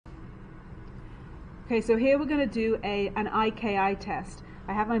Okay, so here we're going to do an IKI test.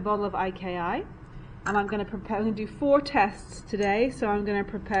 I have my bottle of IKI, and I'm going to do 4 tests today. So I'm going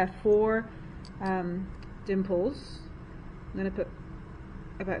to prepare 4 dimples. I'm going to put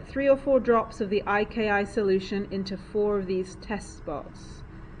about 3 or 4 drops of the IKI solution into 4 of these test spots.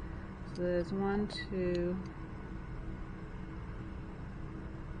 So there's 1, 2,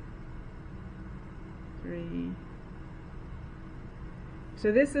 3.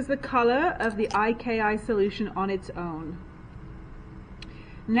 So this is the color of the IKI solution on its own.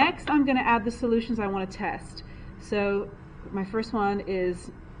 Next, I'm going to add the solutions I want to test. So my first one is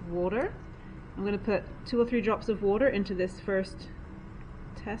water. I'm going to put 2 or 3 drops of water into this first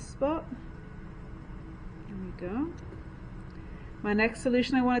test spot. There we go. My next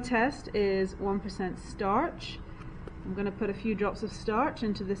solution I want to test is 1% starch. I'm going to put a few drops of starch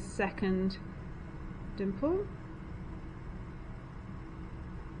into this second dimple.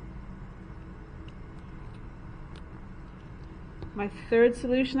 My third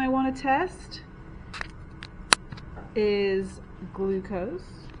solution I want to test is glucose.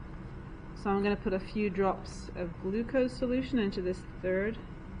 So I'm going to put a few drops of glucose solution into this third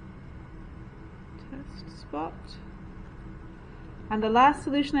test spot. And the last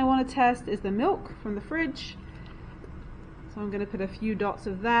solution I want to test is the milk from the fridge. So I'm going to put a few dots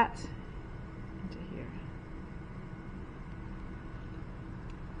of that into here.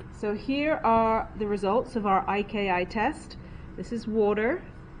 So here are the results of our IKI test. This is water,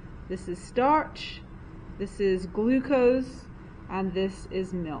 this is starch, this is glucose, and this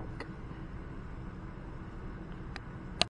is milk.